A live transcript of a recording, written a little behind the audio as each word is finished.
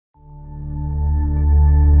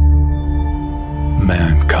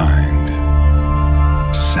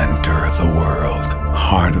the world,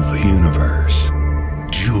 heart of the universe,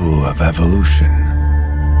 jewel of evolution.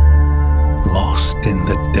 Lost in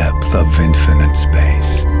the depth of infinite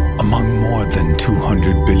space, among more than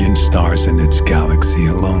 200 billion stars in its galaxy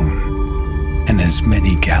alone, and as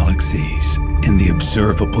many galaxies in the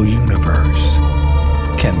observable universe.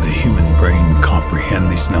 Can the human brain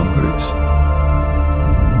comprehend these numbers?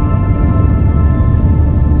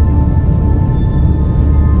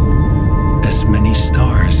 As many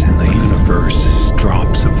stars in the universe as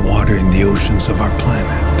drops of water in the oceans of our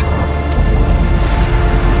planet,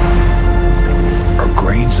 or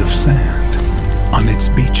grains of sand on its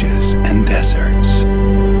beaches and deserts.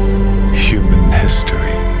 Human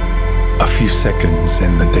history, a few seconds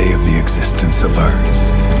in the day of the existence of Earth.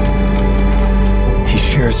 He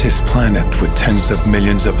shares his planet with tens of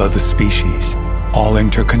millions of other species, all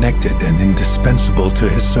interconnected and indispensable to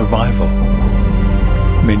his survival.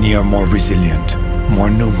 Many are more resilient, more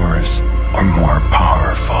numerous, or more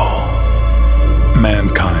powerful.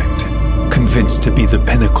 Mankind, convinced to be the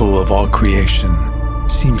pinnacle of all creation,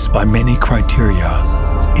 seems by many criteria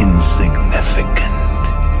insignificant.